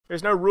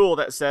There's no rule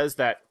that says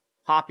that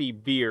hoppy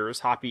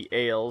beers, hoppy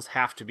ales,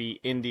 have to be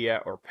India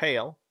or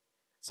pale.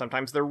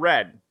 Sometimes they're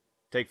red.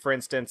 Take, for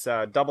instance,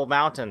 Double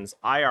Mountains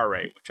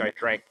IRA, which I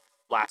drank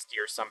last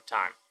year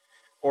sometime.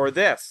 Or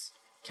this,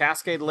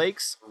 Cascade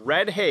Lakes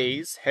Red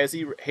Haze,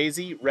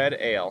 hazy red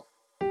ale.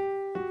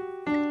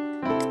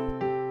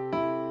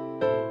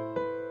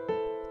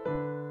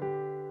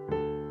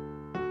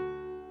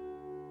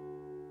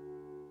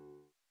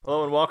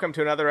 Hello and welcome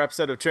to another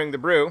episode of Chewing the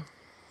Brew.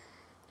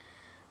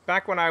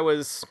 Back when I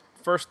was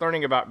first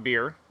learning about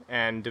beer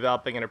and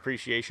developing an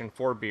appreciation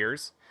for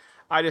beers,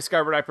 I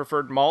discovered I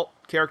preferred malt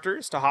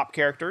characters to hop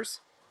characters.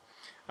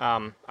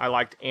 I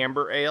liked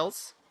amber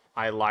ales.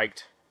 I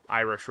liked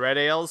Irish red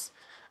ales,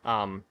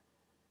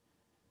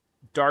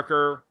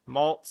 darker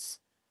malts,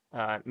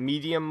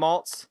 medium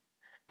malts.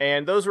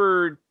 And those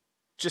were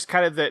just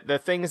kind of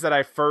the things that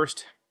I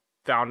first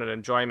found an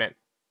enjoyment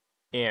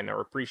in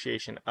or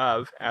appreciation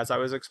of as I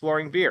was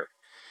exploring beer.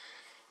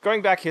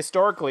 Going back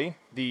historically,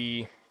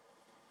 the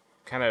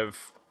kind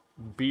of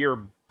beer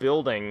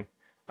building,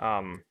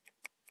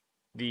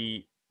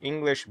 the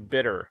English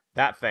bitter,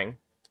 that thing,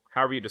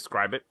 however you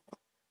describe it,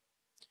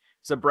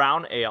 it's a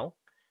brown ale,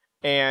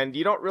 and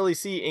you don't really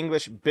see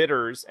English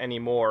bitters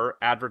anymore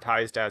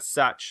advertised as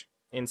such.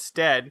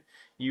 Instead,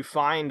 you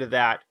find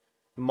that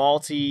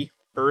malty,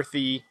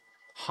 earthy,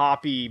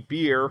 hoppy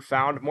beer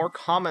found more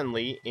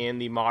commonly in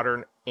the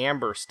modern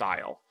amber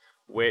style,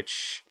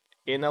 which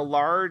in a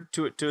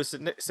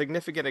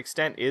significant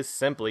extent is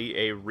simply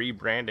a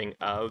rebranding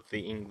of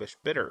the English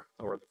bitter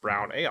or the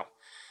brown ale.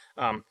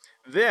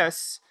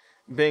 This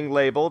being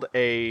labeled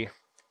a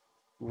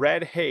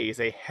red haze,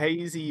 a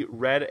hazy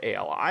red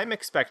ale. I'm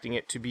expecting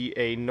it to be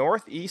a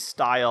Northeast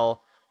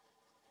style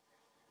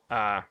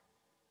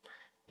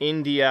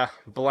India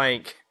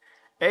blank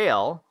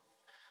ale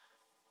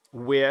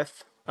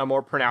with a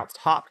more pronounced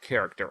hop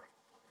character.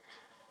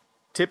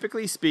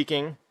 Typically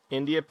speaking,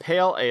 India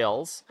pale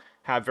ales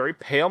have very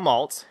pale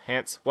malts,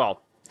 hence,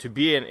 well, to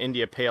be an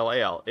India pale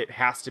ale, it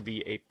has to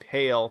be a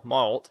pale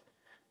malt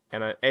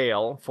and an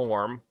ale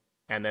form,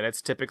 and then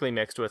it's typically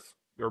mixed with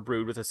or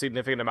brewed with a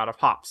significant amount of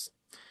hops.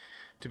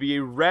 To be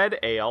a red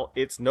ale,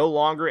 it's no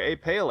longer a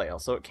pale ale,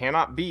 so it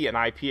cannot be an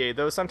IPA,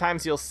 though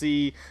sometimes you'll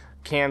see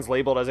cans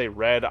labeled as a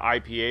red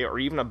IPA or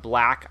even a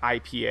black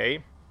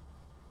IPA,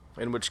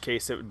 in which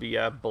case it would be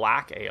a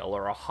black ale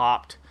or a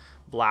hopped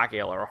black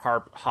ale or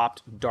a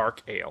hopped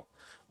dark ale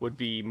would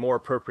be more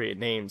appropriate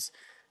names.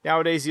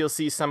 Nowadays, you'll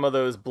see some of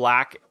those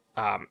black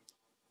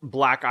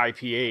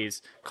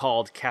IPAs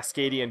called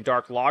Cascadian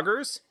dark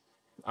lagers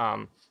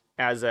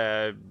as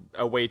a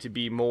way to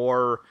be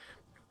more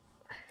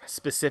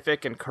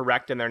specific and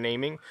correct in their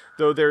naming,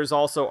 though there's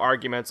also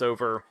arguments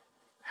over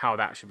how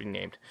that should be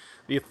named.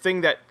 The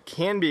thing that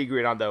can be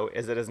agreed on, though,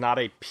 is it is not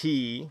a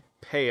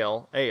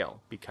pale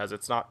ale because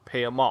it's not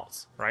pale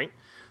malts, right?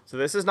 So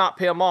this is not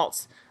pale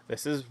malts.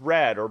 This is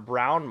red or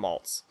brown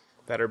malts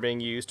that are being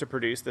used to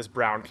produce this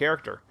brown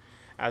character.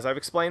 As I've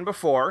explained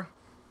before,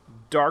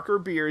 darker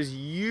beers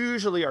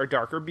usually are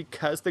darker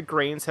because the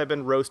grains have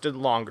been roasted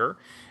longer,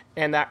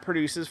 and that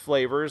produces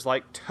flavors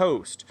like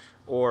toast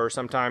or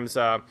sometimes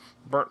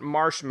burnt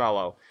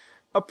marshmallow.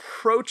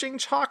 Approaching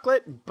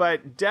chocolate,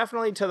 but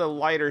definitely to the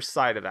lighter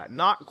side of that.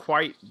 Not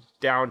quite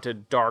down to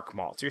dark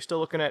malts. You're still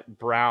looking at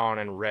brown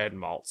and red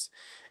malts.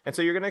 And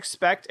so you're going to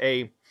expect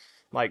a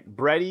like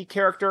bready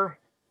character,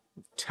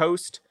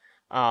 toast,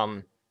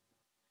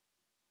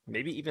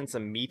 maybe even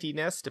some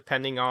meatiness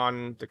depending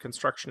on the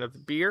construction of the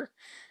beer.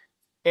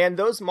 And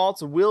those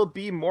malts will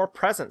be more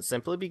present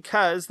simply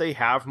because they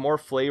have more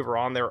flavor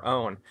on their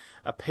own.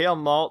 A pale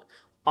malt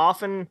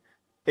often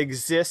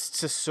exists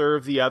to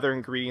serve the other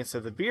ingredients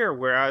of the beer,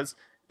 whereas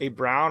a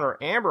brown or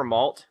amber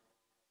malt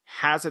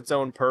has its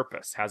own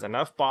purpose, has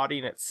enough body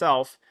in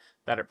itself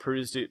that it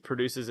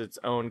produces its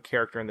own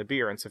character in the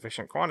beer in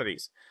sufficient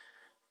quantities.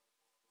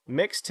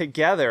 Mix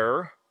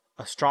together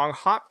a strong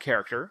hop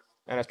character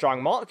and a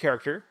strong malt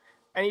character,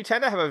 and you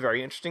tend to have a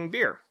very interesting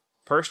beer.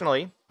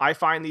 Personally, I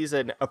find these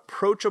an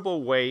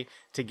approachable way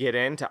to get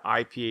into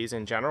IPAs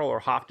in general or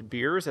hopped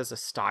beers as a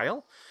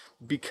style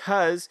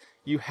because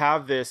you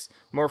have this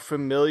more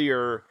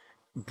familiar,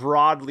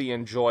 broadly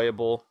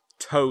enjoyable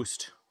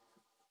toast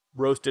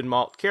roasted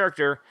malt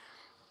character,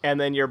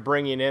 and then you're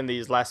bringing in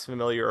these less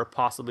familiar or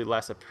possibly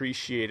less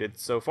appreciated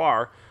so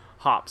far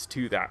hops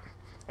to that.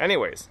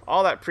 Anyways,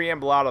 all that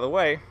preamble out of the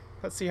way,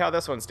 let's see how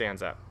this one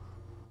stands up.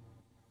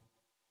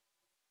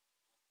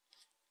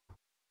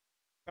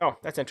 Oh,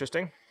 that's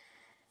interesting.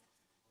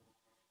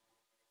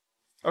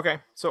 Okay,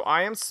 so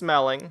I'm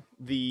smelling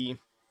the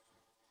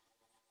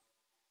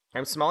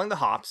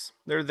hops.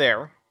 They're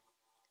there.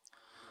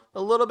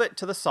 A little bit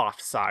to the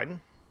soft side.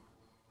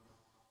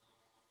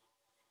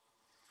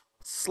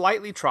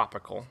 Slightly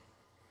tropical.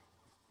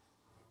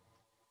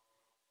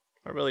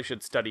 I really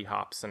should study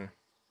hops and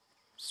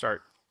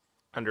start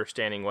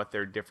understanding what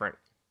they're different,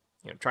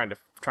 trying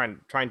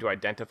to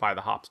identify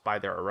the hops by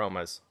their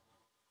aromas.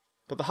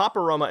 But the hop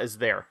aroma is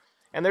there.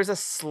 And there's a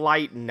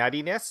slight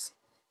nuttiness,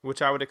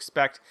 which I would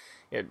expect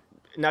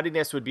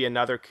Nuttiness would be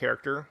another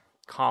character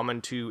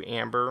common to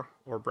amber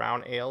or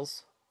brown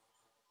ales.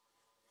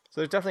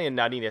 So there's definitely a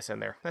nuttiness in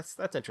there.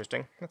 That's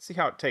interesting. Let's see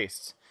how it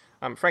tastes.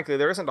 Frankly,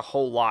 there isn't a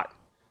whole lot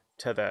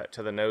to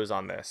the nose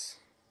on this.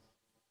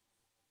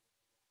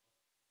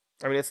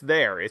 I mean, it's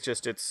there. It's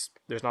just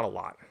there's not a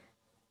lot.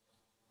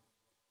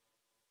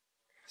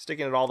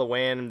 Sticking it all the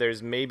way in,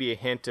 there's maybe a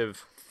hint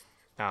of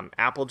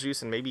apple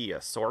juice and maybe a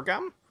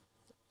sorghum.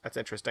 That's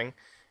interesting.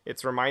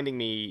 It's reminding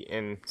me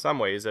in some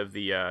ways of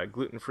the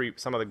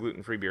some of the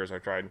gluten-free beers I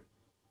tried.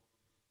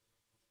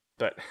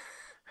 But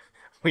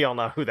we all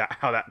know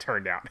how that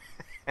turned out.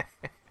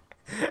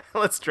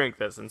 Let's drink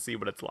this and see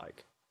what it's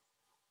like.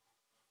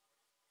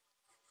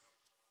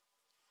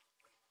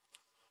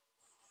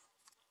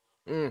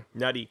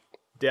 Nutty,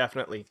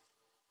 definitely.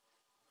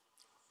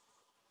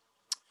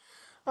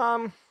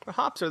 The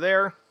hops are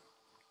there.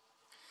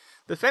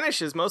 The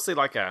finish is mostly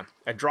like a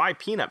dry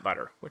peanut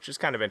butter, which is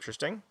kind of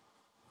interesting.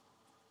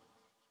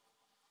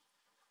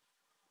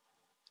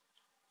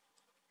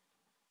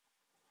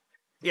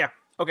 Yeah,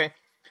 okay.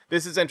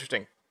 This is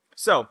interesting.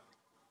 So,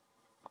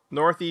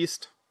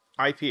 Northeast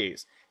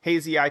IPAs,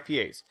 hazy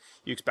IPAs.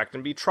 You expect them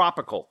to be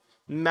tropical,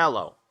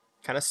 mellow,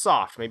 kind of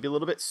soft, maybe a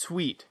little bit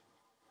sweet.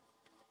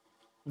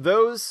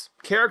 Those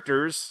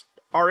characters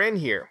are in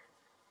here.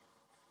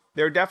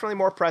 They're definitely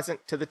more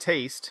present to the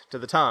taste, to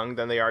the tongue,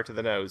 than they are to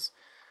the nose.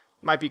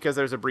 Might be because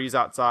there's a breeze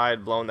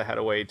outside, blowing the head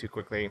away too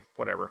quickly,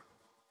 whatever.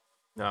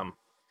 I'm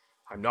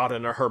not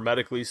in a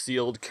hermetically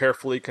sealed,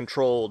 carefully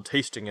controlled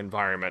tasting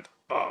environment.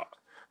 Ugh.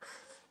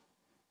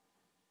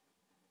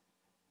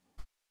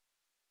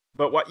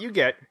 But what you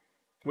get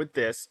with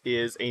this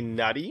is a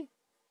nutty,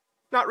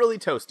 not really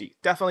toasty,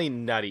 definitely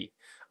nutty,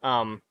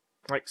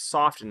 like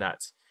soft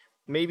nuts.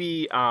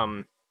 Maybe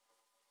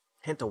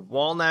hint of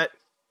walnut,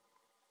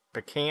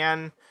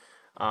 pecan,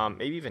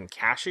 maybe even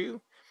cashew.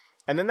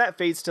 And then that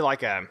fades to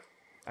like a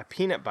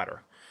peanut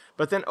butter.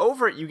 But then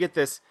over it, you get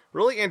this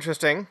really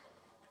interesting,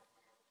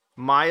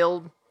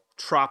 mild,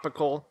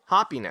 tropical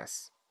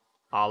hoppiness,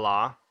 a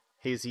la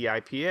hazy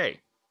IPA.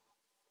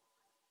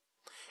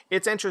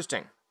 It's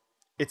interesting.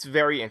 It's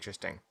very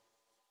interesting.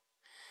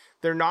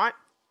 They're not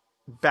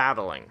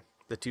battling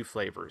the two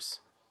flavors.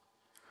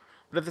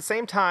 But at the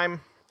same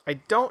time, I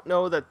don't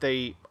know that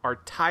they are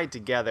tied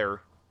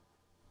together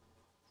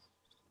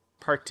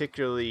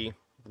particularly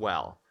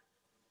well.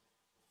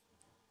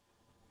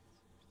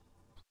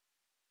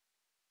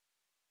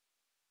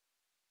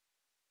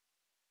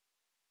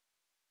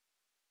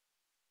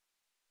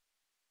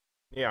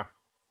 Yeah.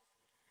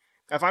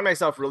 I find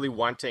myself really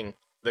wanting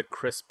the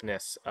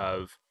crispness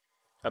of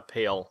a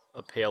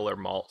paler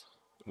malt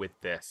with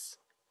this.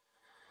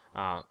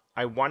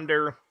 I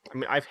wonder. I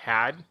mean, I've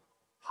had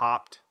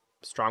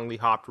strongly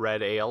hopped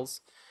red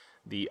ales.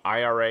 The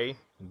IRA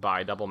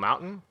by Double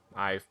Mountain,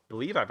 I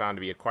believe I found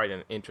to be quite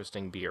an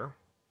interesting beer.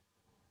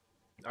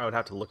 I would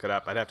have to look it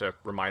up. I'd have to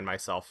remind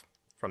myself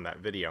from that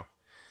video.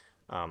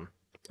 Um,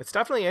 it's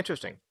definitely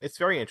interesting. It's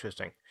very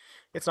interesting.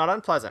 It's not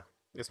unpleasant.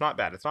 It's not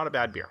bad. It's not a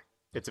bad beer.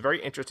 It's a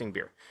very interesting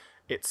beer.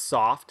 It's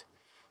soft.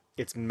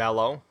 It's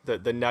mellow. The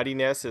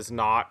nuttiness is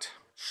not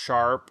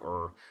sharp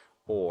or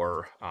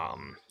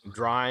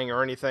drying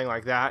or anything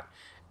like that.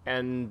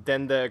 And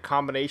then the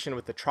combination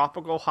with the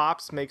tropical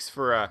hops makes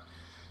for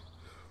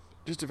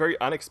just a very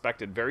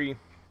unexpected, very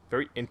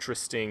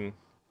interesting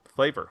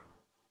flavor.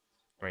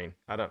 I mean,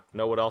 I don't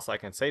know what else I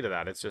can say to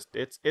that.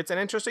 It's an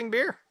interesting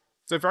beer.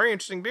 It's a very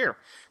interesting beer.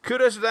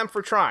 Kudos to them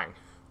for trying,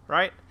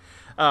 right?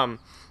 I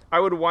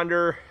would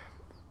wonder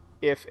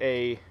if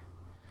a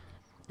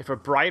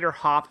brighter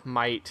hop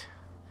might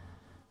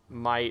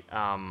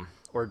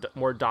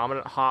more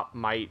dominant hop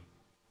might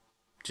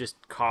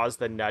just cause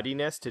the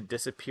nuttiness to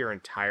disappear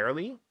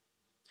entirely.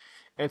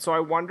 And so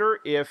I wonder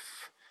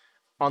if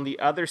on the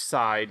other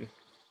side,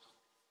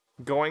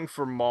 going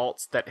for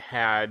malts that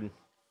had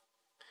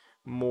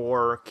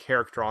more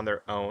character on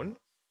their own,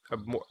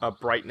 a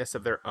brightness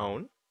of their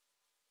own,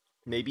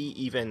 maybe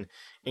even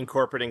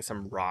incorporating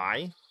some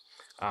rye,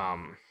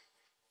 um,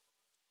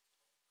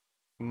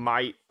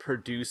 might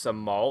produce a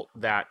malt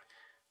that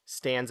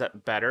stands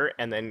up better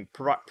and then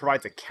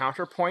provides a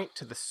counterpoint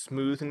to the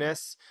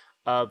smoothness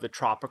of the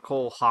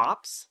tropical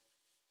hops.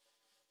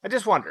 I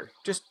just wonder,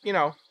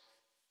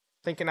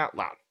 thinking out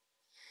loud.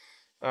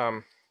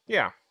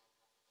 Yeah.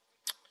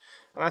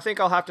 And I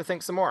think I'll have to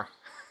think some more.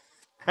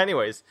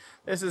 Anyways,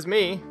 this is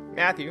me,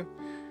 Matthew,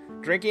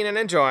 drinking and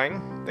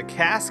enjoying the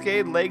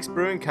Cascade Lakes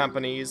Brewing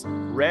Company's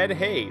Red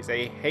Haze,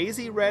 a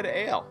hazy red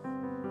ale.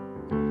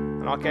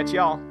 And I'll catch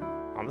y'all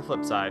on the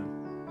flip side.